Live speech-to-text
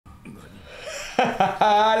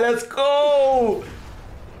Let's go!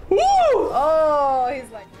 Woo! Oh,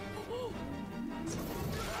 he's like...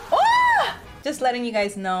 Oh! Just letting you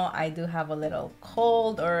guys know, I do have a little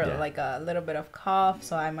cold or like a little bit of cough,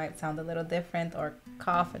 so I might sound a little different or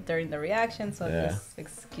cough during the reaction, so just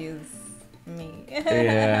excuse me.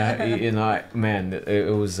 Yeah, you know, man,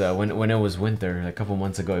 it was when it was winter a couple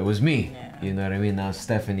months ago, it was me. You know what I mean? Now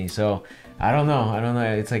Stephanie. So I don't know.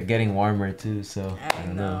 It's like getting warmer too. So I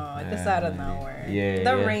don't know. It's just out of nowhere.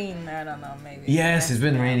 The rain. I don't know. Maybe. Yes, it's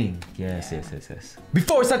been raining. Yes.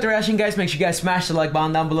 Before we start the reaction, guys, make sure you guys smash the like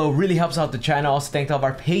button down below. Really helps out the channel. Also, thank all of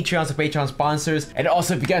our Patreons and Patreon sponsors. And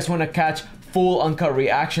also, if you guys want to catch full uncut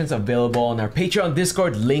reactions available on our Patreon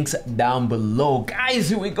Discord, links down below. Guys,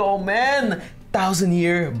 here we go, man.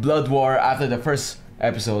 1,000-year blood war after the first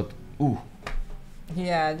episode. Ooh.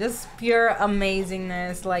 Yeah, just pure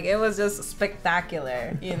amazingness. Like, it was just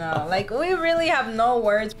spectacular, you know. Like, we really have no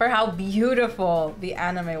words for how beautiful the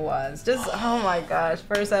anime was. Just, oh my gosh,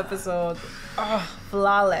 first episode,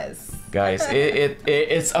 flawless. Guys,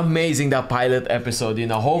 it's amazing, that pilot episode, you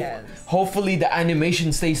know. Hopefully the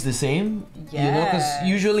animation stays the same, you know, because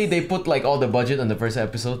usually they put like all the budget on the first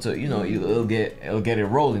episode, so you know it'll get it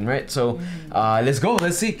rolling, right? So let's go,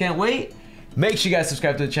 let's see, can't wait. Make sure you guys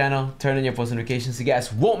subscribe to the channel, turn on your post notifications so you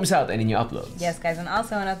guys won't miss out any new uploads. Yes, guys, and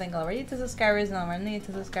also I want to thank all our YouTube subscribers and all our new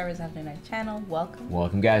YouTube subscribers after our channel.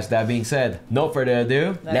 Welcome, guys. That being said, no further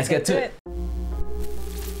ado, let's get to it.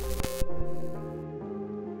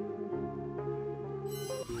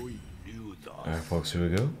 Alright, folks, here we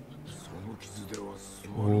go.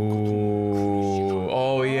 Ooh.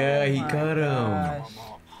 Oh yeah, he cut him.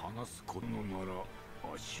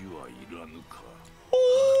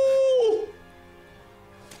 Ooh.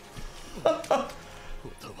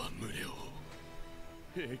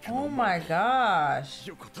 Oh my gosh.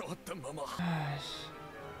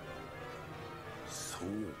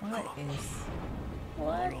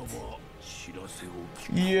 What?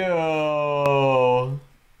 Yo.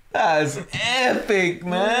 That's epic,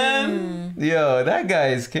 man. Yo, that guy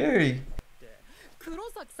is scary.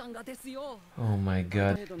 Oh my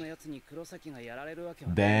god.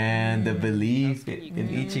 Damn, the belief in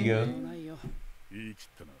Ichigo.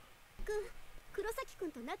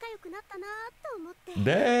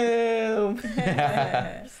 Damn.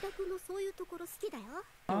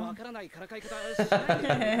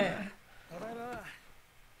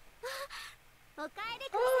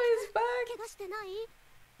 Oh, he's back.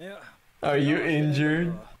 Are you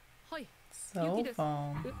injured? So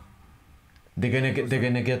fun. They're gonna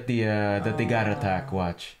get the that they got attack.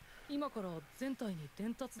 Watch. Here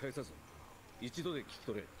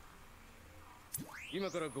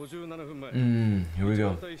we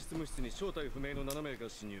go.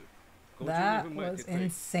 That was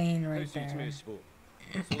insane right there.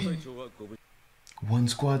 One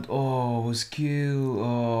squad. Oh, was cute.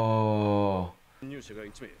 Oh.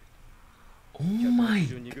 Oh my.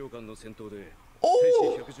 Oh.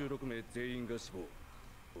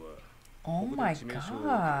 Oh my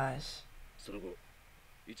gosh.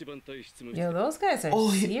 Yo, those guys are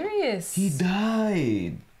serious. He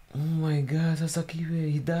died. Oh my god,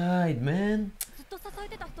 Sasakibe, he died, man.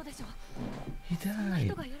 He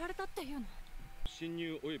died.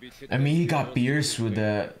 I mean, he got pierced with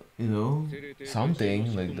that, you know,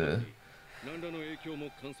 something like the...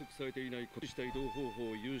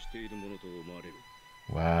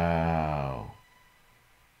 Wow.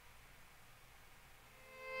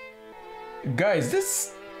 Guys,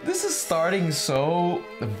 this is starting so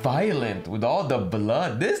violent with all the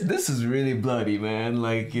blood. This is really bloody, man.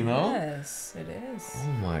 Like, you know? Yes, it is. Oh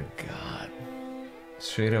my god.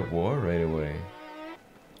 Straight up war right away.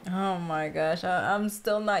 Oh my gosh, I'm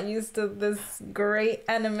still not used to this great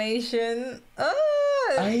animation.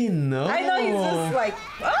 I know. I know he's just like,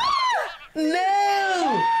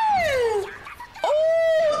 no!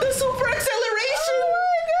 Oh, the super acceleration! Oh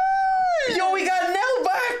my god! Yo, we got Nell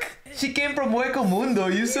back! She came from Hueco Mundo.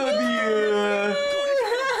 You saw the...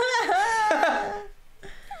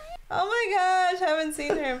 Oh my gosh, haven't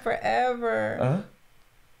seen her in forever. Huh?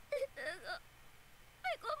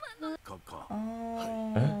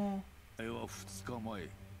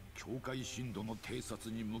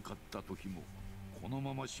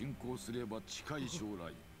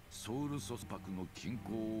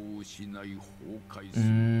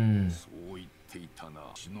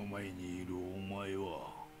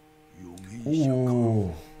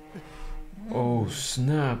 Ooh. Oh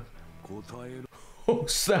snap. Oh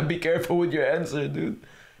snap, be careful with your answer, dude.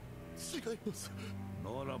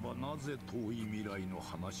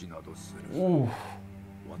 Ooh.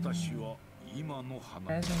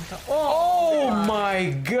 Oh my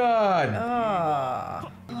god!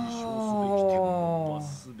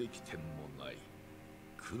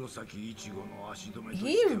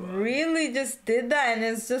 He really just did that and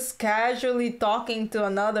is just casually talking to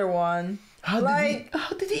another one. How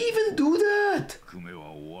did he even do that?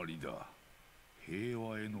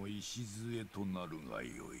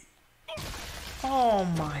 Oh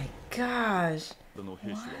my gosh. What?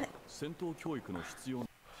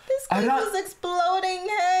 This guy was exploding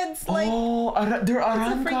heads like. Oh, they're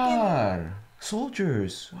Arankar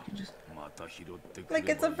soldiers. Like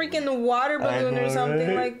it's a freaking water balloon or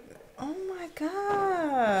something. Like, oh my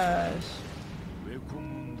gosh.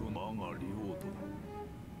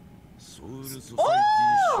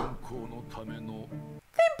 Oh!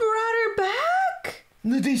 They brought her back?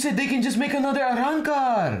 No, they said they can just make another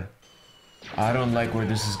Arankar. I don't like where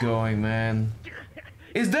this is going, man.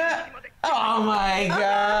 Is that? Oh my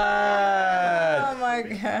god! Oh my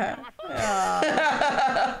god.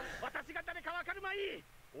 Oh.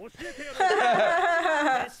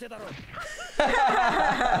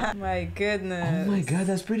 My goodness. Oh my god,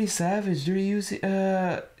 that's pretty savage. They're using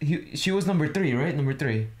she was number 3, right? Number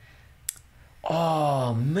 3.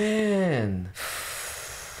 Oh man.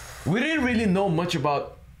 We didn't really know much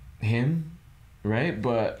about him, right?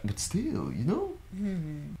 But still, you know?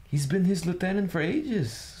 He's been his lieutenant for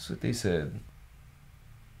ages. That's what they said.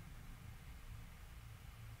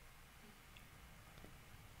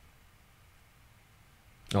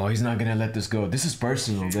 Oh, he's not gonna let this go. This is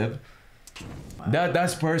personal, Deb. Wow.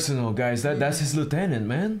 That's personal, guys. That's his lieutenant,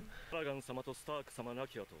 man.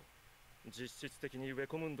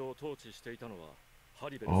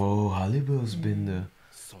 Oh, Halibur's been the...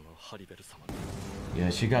 Yeah,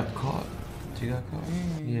 she got caught. She got caught.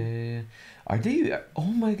 Yeah. Are they...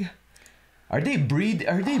 Oh my god. Are they breeding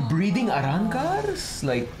Arankars?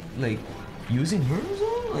 Like using her or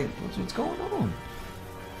something? Like, what's going on?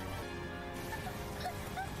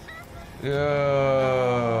 Yo.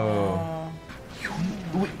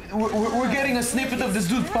 We're getting a snippet of this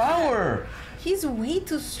dude's power. He's way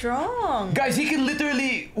too strong. Guys, he can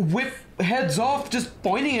literally whip heads off just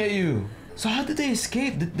pointing at you. So how did they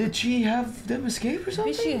escape? Did she have them escape or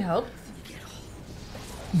something? Maybe she helped.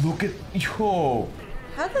 Look at... Yo.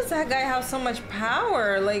 How does that guy have so much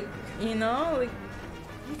power? Like, you know, like...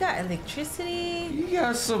 He got electricity. He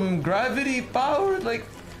got some gravity power, like...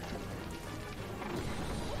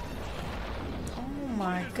 Oh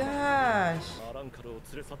my gosh.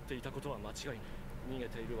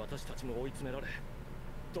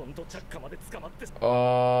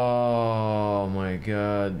 Oh my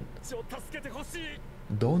god.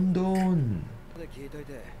 Don.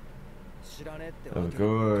 Of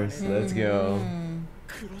course, let's go.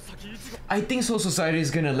 I think Soul Society is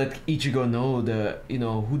gonna let Ichigo know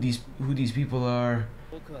who these people are.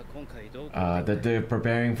 That they're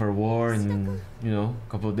preparing for war in a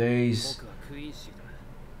couple of days.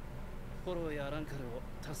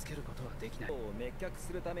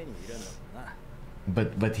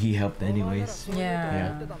 But he helped anyways.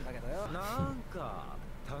 Yeah.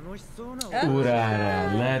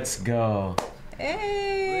 Urara, let's go.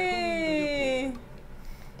 Hey.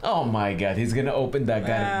 Oh my god, he's gonna open that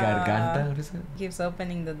garganta. What is it? Keeps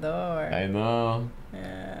opening the door. I know.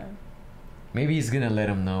 Yeah. Maybe he's gonna let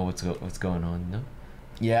him know what's going on, no?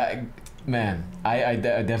 Yeah, man, I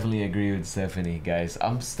definitely agree with Stephanie, guys.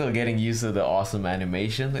 I'm still getting used to the awesome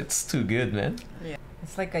animation. It's too good, man. Yeah.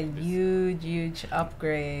 It's like a huge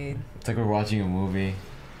upgrade. It's like we're watching a movie,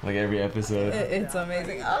 like every episode. It's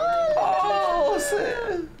amazing. Oh wow.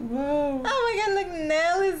 Oh my god, look,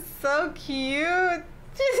 Nell is so cute.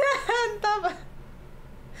 She's on top.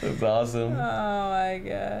 That's awesome. Oh my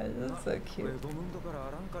gosh, that's so cute.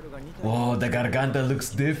 Whoa, the garganta looks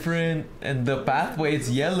different, and the pathway is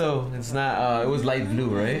yellow. It's not. It was light blue,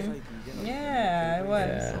 right? Yeah, it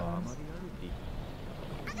was.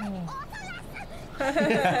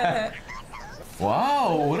 Yeah.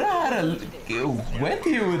 Wow, Urara went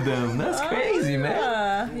here with them. That's crazy,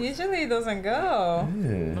 man. Usually it doesn't go.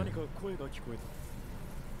 Yeah.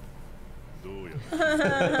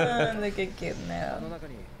 Look at cute now.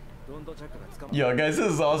 Yo, guys,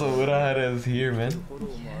 this is awesome. Urara is here, man.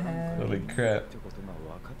 Yeah. Holy crap.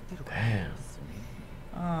 Damn.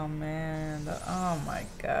 Oh man. Oh my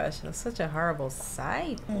gosh. That's such a horrible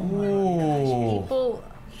sight. Oh my Ooh. gosh. People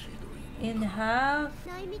in half.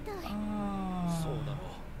 Oh.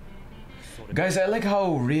 Guys, I like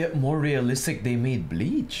how more realistic they made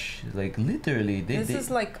Bleach. Like, literally. This is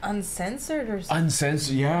like uncensored or something.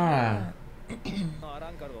 Uncensored, yeah.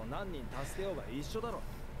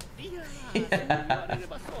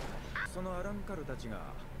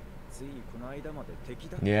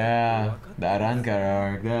 Yeah, the Arankar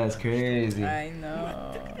arc, that's crazy. I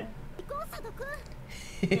know.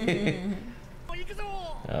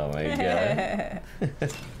 Oh my god.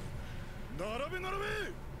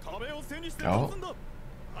 Oh,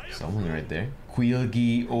 someone right there.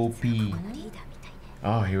 QUILGE OPie.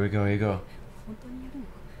 Oh, here we go, here we go.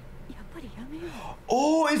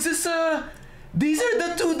 Oh, is this these are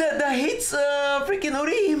the two that hates freaking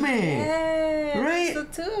Orihime. Yeah, right? the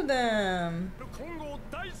two of them.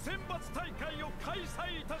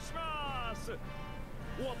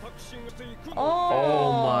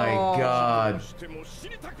 Oh my god.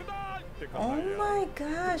 Oh my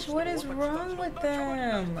gosh, what is wrong with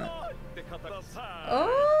them?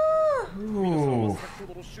 Oh! Ooh.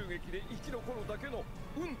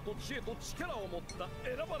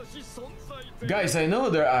 Guys, I know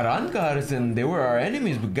they're Arankars and they were our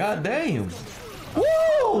enemies, but goddamn. Woo!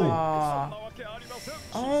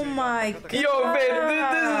 Oh my god. Yo,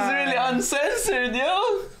 man, this is really uncensored,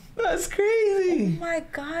 yo. That's crazy. Oh my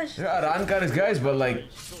gosh. They're Arankars, guys, but like,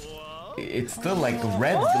 it's still like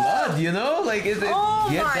red blood, you know? Like, Oh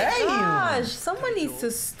get my damn. gosh! Someone needs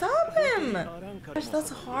to stop him. Gosh, that's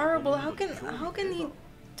horrible. How can he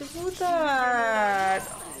do that?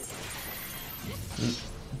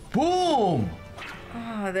 Boom!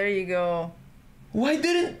 Ah, there you go. Why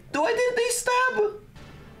didn't they stab?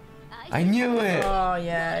 I knew it. Oh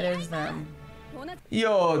yeah, it is them.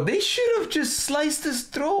 Yo, they should have just sliced his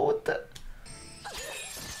throat.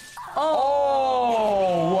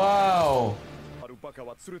 Oh, wow. Oh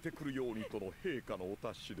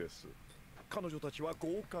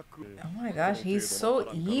my gosh, he's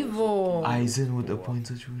so evil. Aizen with the points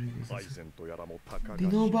of Eurydice. They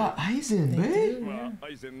know about Aizen, babe?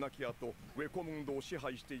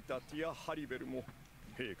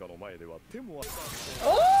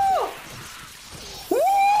 Oh!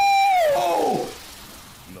 Oh!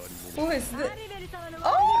 Who is this?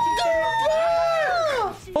 Oh,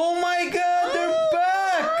 oh my god, they're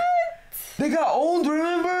back! They got owned,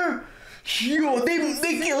 remember? Yo, they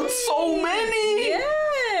killed so many!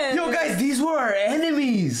 Yeah! Yo, guys, these were our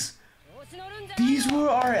enemies! These were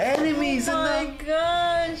our enemies! Oh my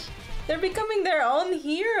gosh! They're becoming their own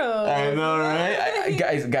heroes! I know, right?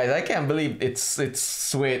 Guys, I can't believe it's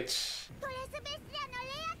Switch.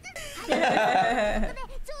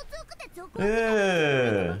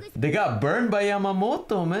 They got burned by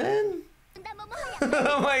Yamamoto, man.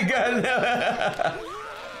 Oh my god.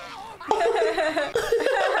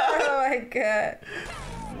 Oh my god.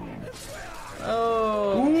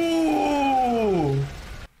 Oh. Ooh.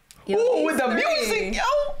 Ooh, with the music, yo.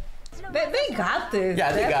 They got this.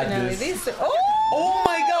 Yeah, they got definitely. this. Oh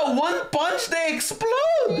my god, one punch, they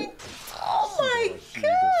explode. Oh my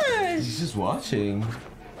gosh. He's just watching.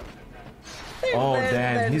 They're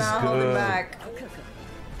damn, he's not holding good. back.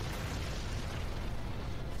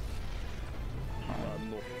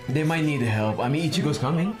 They might need help. I mean, Ichigo's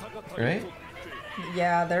coming, right?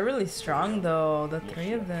 Yeah, they're really strong though, the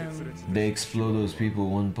three of them. They explode those people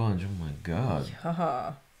one punch. Oh my god.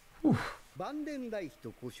 Haha.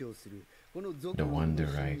 The Wonder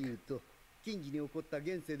Reich.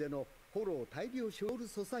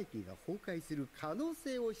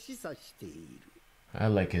 I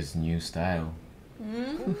like his new style.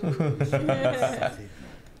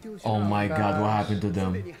 Oh my god, what happened to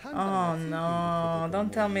them? Oh no!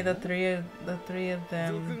 Don't tell me the three of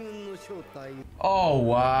them. Oh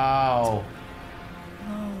wow!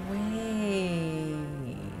 No way!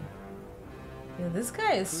 Yeah, this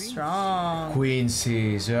guy is strong. Queen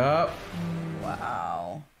sees up.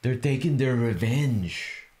 Wow. They're taking their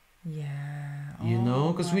revenge. Yeah. You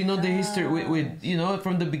know, because we know the history. With you know,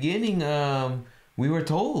 from the beginning, we were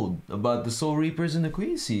told about the Soul Reapers and the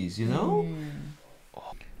Quincy's. You know.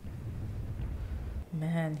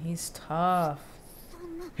 Man, he's tough.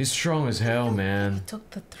 He's strong as hell, man. He took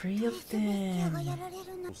the three of them.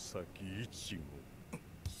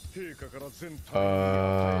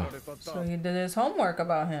 So he did his homework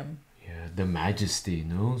about him. Yeah, the Majesty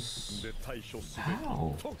knows.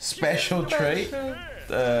 How? Special trait?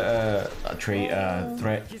 Threat.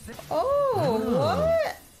 Oh,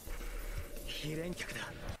 what?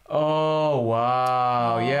 Oh,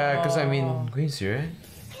 wow. Yeah, because I mean, Quincy, right?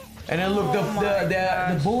 And then look, the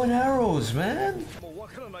bow and arrows, man.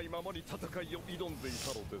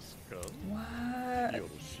 What?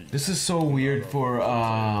 This is so weird for,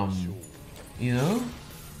 you know?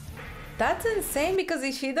 That's insane because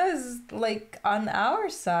Ishida is like on our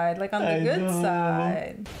side, like on the good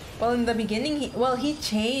side. Well, in the beginning, he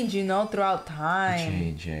changed, you know, throughout time.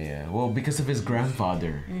 He changed, yeah. Well, because of his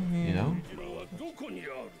grandfather, you know?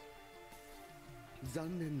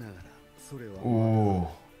 Ooh.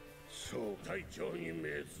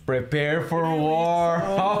 Prepare for war.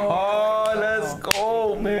 Oh, let's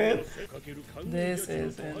go, man. This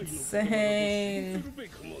is insane.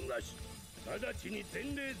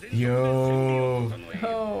 Yo.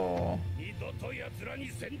 Oh.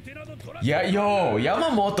 Yeah, yo,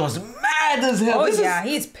 Yamamoto's mad as hell. Oh This yeah, is,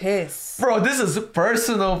 he's pissed. bro, this is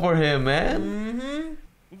personal for him, man.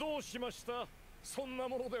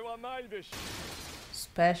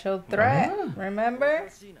 Special threat, remember?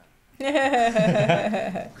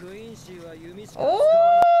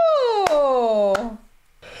 Oh!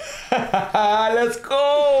 Let's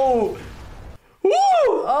go. Woo!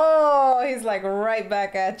 Oh, he's like right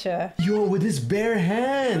back at you. Yo, with his bare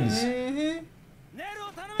hands.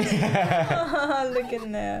 Look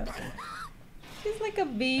at that. He's like a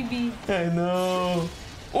baby. I know.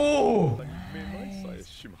 Oh.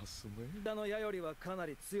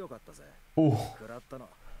 Oh. Oh,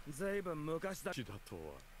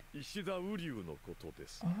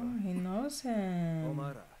 he knows him.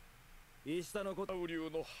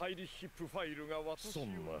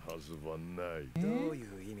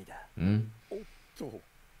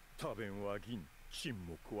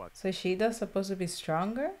 So Ishida's supposed to be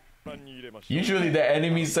stronger? Usually the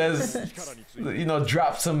enemy says, you know,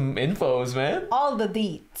 drop some infos, man. All the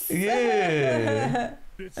deets. Yeah.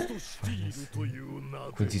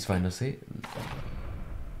 Quincy's final state.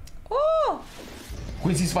 Oh!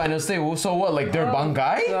 Quincy's final state. So what? Like they're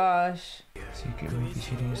Bankai? Gosh.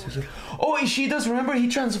 Oh, Ishida's. Remember he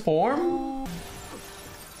transformed?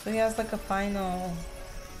 So he has like a final.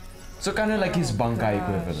 So kind of like his Bankai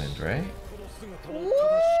equivalent, right?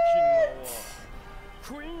 What?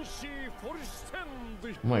 Oh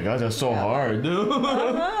my god, that's so hard, dude.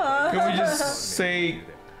 Can we just say,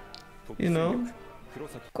 you know,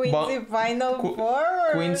 Quincy final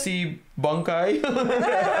form. Quincy Bankai?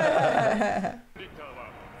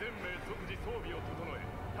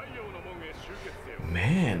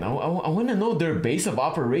 Man, I want to know their base of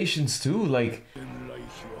operations too. Like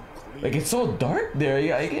it's so dark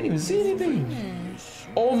there. I can't even see anything.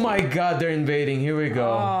 Oh my god, they're invading. Here we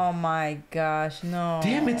go. Oh my gosh, no.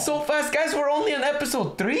 Damn, it's so fast. Guys, we're only on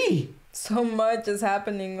episode 3. So much is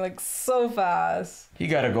happening like so fast. He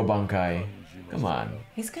gotta go Bankai. Come on.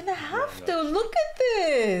 He's gonna have to. Look at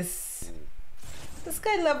this. This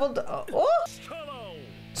guy leveled. Oh!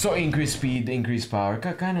 So increased speed, increased power.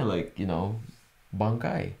 Kind of like, you know,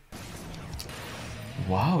 Bankai.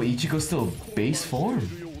 Wow, Ichigo's still base form.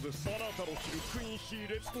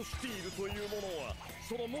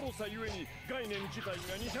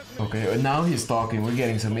 Okay, now he's talking. We're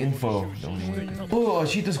getting some info. Oh,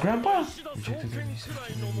 Ashita's grandpa?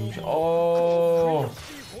 Oh.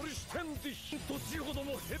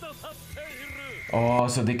 Oh,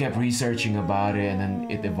 so they kept researching about it and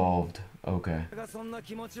then it evolved. Okay.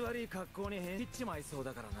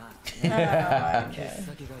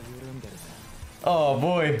 Oh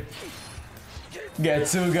boy.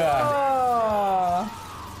 Getsuga. Oh.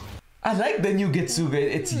 I like the new Getsuga.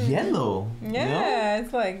 It's yellow. Yeah, you know?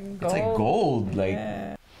 it's like gold. It's like gold. Like.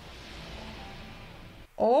 Yeah.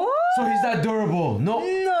 Oh. So he's that durable. No.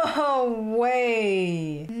 No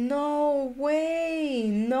way. No way.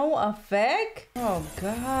 No effect. Oh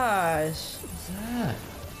gosh. What's that?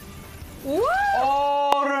 What?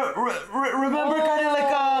 Oh, remember kind of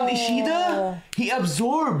like Ishida? He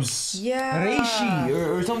absorbs. Yeah. Reishi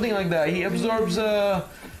or something like that. He absorbs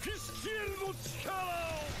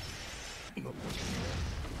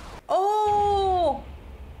Oh.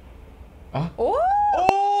 Huh? Oh.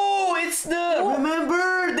 Oh, it's the.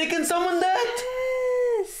 Remember? They can summon that?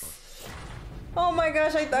 Yes. Oh my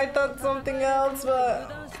gosh, I thought something else, but.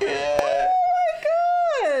 Yeah. Oh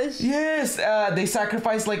my gosh. Yes, they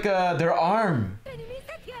sacrificed like their arm.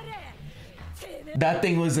 That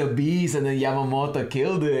thing was a beast and then Yamamoto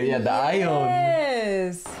killed it. Yeah, the ion.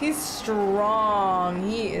 Yes. He's strong.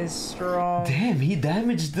 He is strong. Damn, he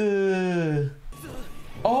damaged the.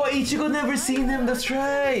 Oh, Ichigo never seen him. That's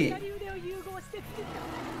right.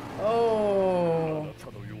 Oh.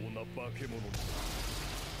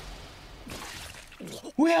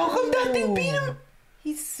 Wait, how come that thing beat him?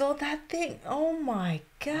 He saw that thing. Oh my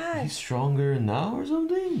god. He's stronger now or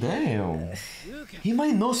something? Damn. He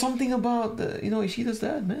might know something about, you know, Ishida's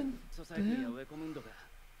dad, man. Damn.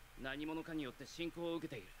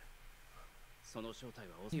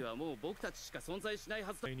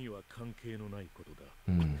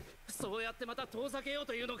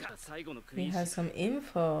 He has some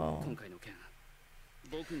info.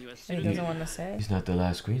 He doesn't want to say. He's not the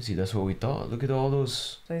last Quincy, that's what we thought. Look at all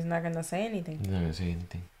those. So he's not gonna say anything. He's not gonna say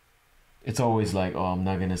anything. It's always like, oh, I'm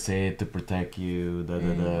not gonna say it to protect you, da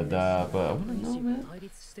da da da. But I wanna know, man.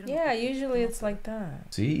 Yeah, usually it's like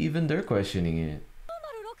that. See, even they're questioning it.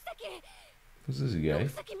 Who's this guy?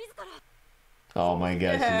 Oh my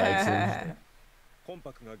god, she likes him. コン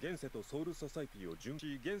パクが現世とソウルソサイティを順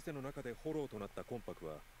し、現世の中でフォローとなったコンパク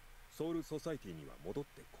はソウルソサイティには戻っ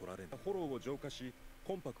てこられない。フォローを浄化し、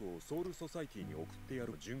コンパクをソウルソサイティに送ってや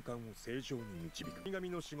る循環を正常に導く。神々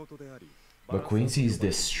の仕事であり。But Quincy's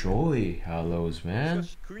destroy Hallows, man.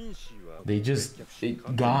 They just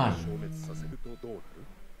gone.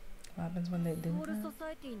 What happens when they do that?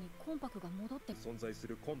 存在す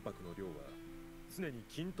るコンパクの量は常に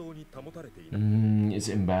均等に保たれている。It's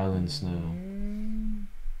imbalanced now.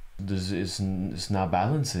 It's not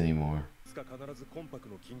balanced anymore. いつか必ずコンパク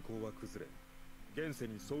の均衡は崩れ、現世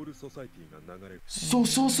にソウルソサイティが流れる。So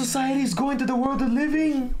Soul Society is going to the world of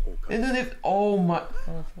living, and then if my,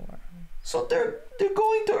 so they're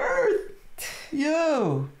going to Earth.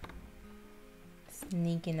 Yo.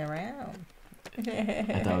 Sneaking around.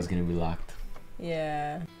 I thought it was gonna be locked.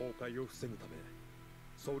 Yeah. 崩壊を防ぐため、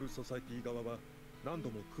ソウルソサイティ側は何度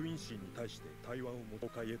もクイーンシーに対して対話を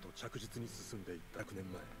崩壊へと着実に進んでいった100年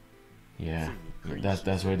前。Yeah,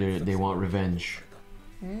 that's why they want revenge.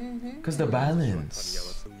 Cause the balance.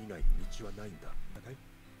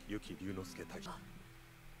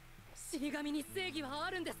 死神に正義は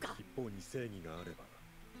あるんですか？一方に正義があれば、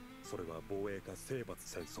それは防衛か征伐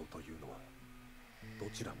戦争というのはど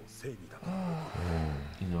ちらも正義だから。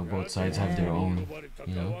You know, both sides have their own.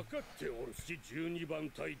 You know. 12番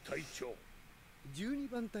隊隊長。12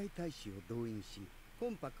番隊隊士を動員し、コ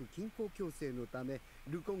ンパク均衡強制のため、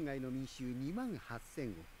ルコン街の民衆2万8000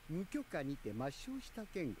を無許可にて抹消した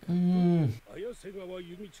件。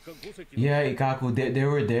Yeah, Ikaku, they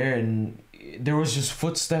were there and there was just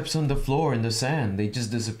footsteps on the floor in the sand. They just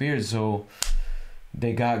disappeared, so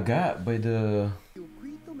they got by the...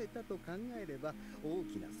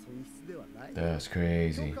 That's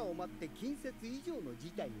crazy.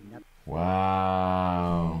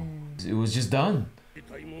 Wow. It was just done.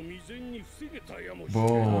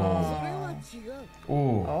 Boom.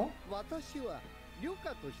 Oh.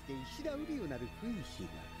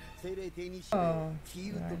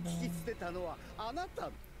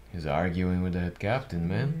 He's arguing with the head captain,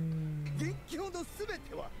 man.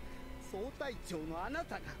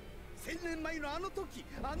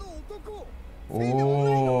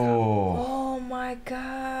 Oh my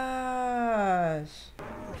gosh.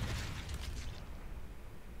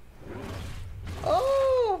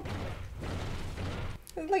 Oh.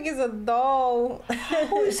 It's like he's a doll.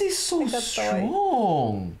 How is he so like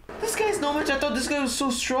strong? This guy's no match. I thought this guy was so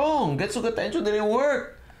strong. Getsuga Tencho didn't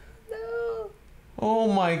work. No. Oh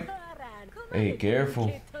my. Hey,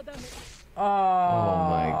 careful. Oh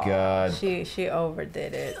my god. She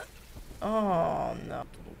overdid it. Oh no.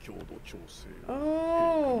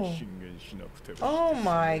 Oh. Oh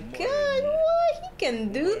my god. What? He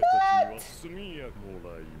can do that?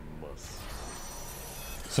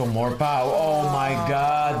 So more power. Oh my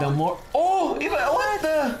god. The more. Oh, even what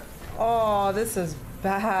the? Oh, this is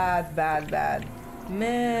bad,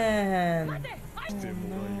 man.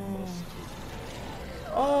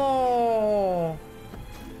 Oh.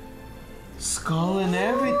 Skull and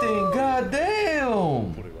everything. God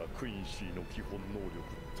damn.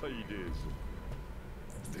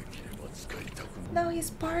 Now he's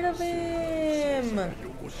part of him. What in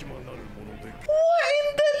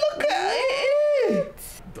the look at it?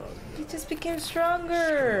 He just became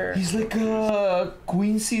stronger. He's like a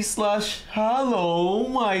Quincy / Hollow. Oh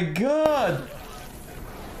my god.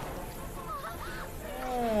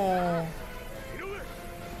 Oh.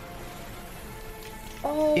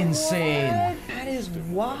 Oh, insane. What? That is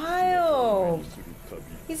wild.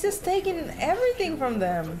 He's just taking everything from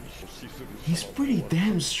them. He's pretty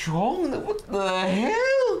damn strong. What the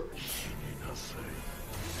hell?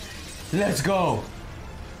 Let's go.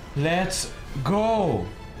 Let's go.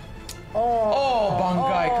 Oh,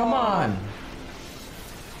 Bankai, come on.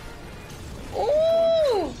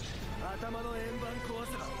 Ooh.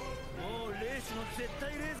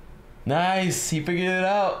 Nice, he figured it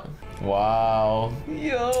out. Wow.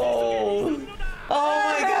 Yo. Oh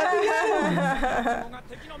my god.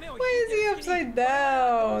 Why is he upside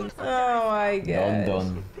down? Oh my god.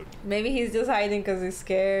 Done. Maybe he's just hiding because he's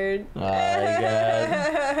scared. Oh my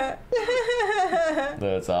god.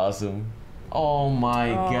 That's awesome. Oh my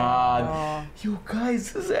god. You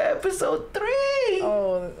guys, this is episode 3.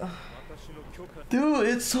 Oh. Dude,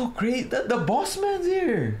 it's so great that the boss man's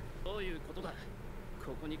here.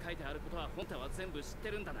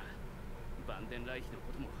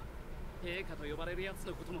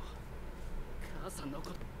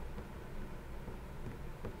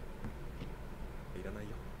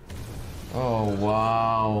 Oh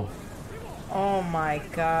wow. Oh my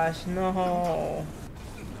gosh, no.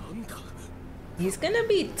 He's gonna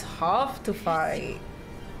be tough to fight.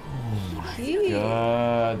 Oh my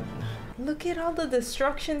god. Look at all the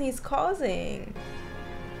destruction he's causing.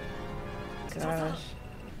 Gosh.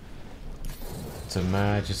 It's a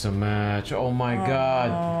match, it's a match. Oh my god.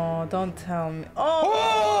 Oh, don't tell me.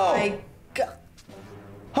 Oh my god.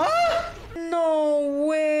 Huh? No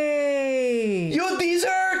way. Yo, these are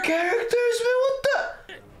our characters, man. What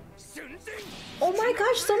the? Oh my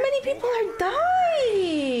gosh, so many people are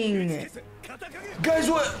dying. Guys,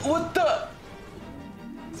 what the?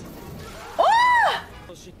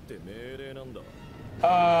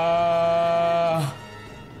 Oh!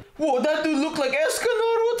 Whoa, that dude looked like Escobar.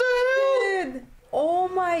 What the hell? Dude. Oh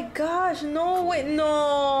my gosh, no way.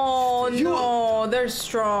 No, no, they're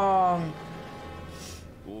strong.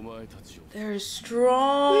 They're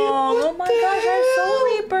strong. Wait, oh my gosh, they're Soul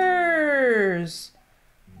Reapers.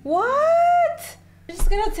 What? You're just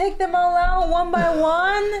gonna take them all out one by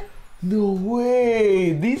one? No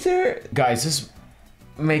way. These are... Guys, this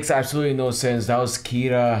makes absolutely no sense. That was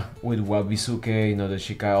Kira with Wabisuke, you know, the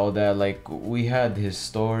Shikai, all that. Like, we had his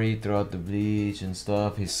story throughout the Bleach and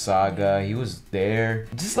stuff, his saga. He was there.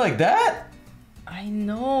 Just like that? I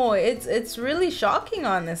know. It's really shocking,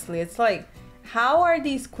 honestly. It's like, how are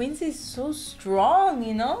these Quincy's so strong,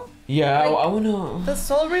 you know? Yeah, like, I wanna... The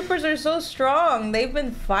Soul Reapers are so strong. They've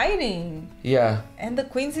been fighting. Yeah. And the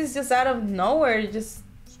Quincy's just out of nowhere, just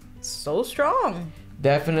so strong.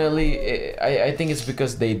 Definitely, I think it's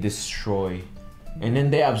because they destroy. And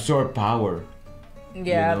then they absorb power.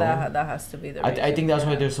 Yeah, you know? that has to be the reason. I think that's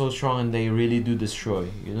why they're so strong and they really do destroy.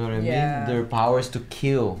 You know what I mean? Their power is to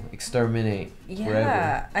kill, exterminate. Yeah,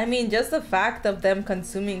 forever. I mean, just the fact of them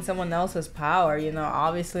consuming someone else's power, you know,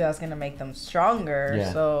 obviously that's gonna make them stronger.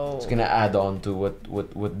 Yeah. So It's gonna add on to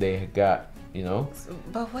what they got, you know?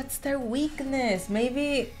 but what's their weakness?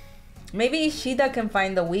 Maybe Ishida can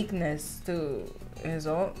find the weakness to his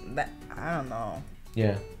own. I don't know.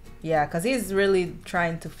 Yeah. Yeah, because he's really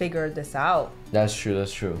trying to figure this out. That's true,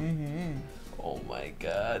 that's true. Oh my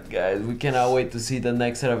god, guys, we cannot wait to see the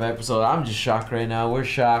next set of episodes. I'm just shocked right now. We're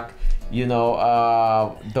shocked. You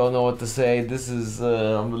know, don't know what to say. This is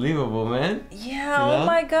unbelievable, man. Yeah, You know? oh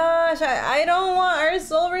my gosh. I don't want our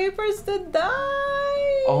Soul Reapers to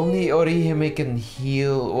die. Only Orihime can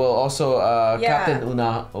heal. Well, also Yeah. Captain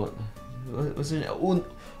what's her name?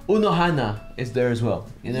 Unohana is there as well.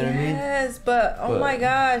 You know what I mean? Yes, but oh But- my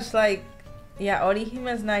gosh, like, yeah,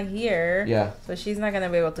 Orihime's not here. Yeah. So she's not gonna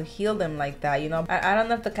be able to heal them like that, you know. I don't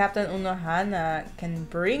know if the Captain Unohana can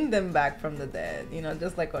bring them back from the dead, you know,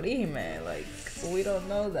 just like Orihime. Like, we don't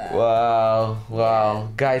know that. Wow.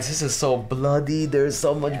 Guys, this is so bloody. There's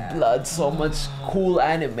so much blood, so much cool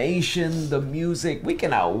animation, the music. We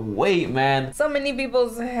cannot wait, man. So many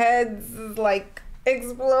people's heads is like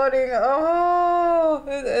exploding. Oh,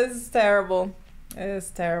 it's terrible. It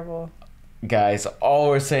is terrible. Guys, all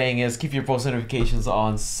we're saying is keep your post notifications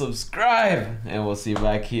on, subscribe, and we'll see you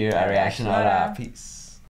back here at Reaction Aura. Peace.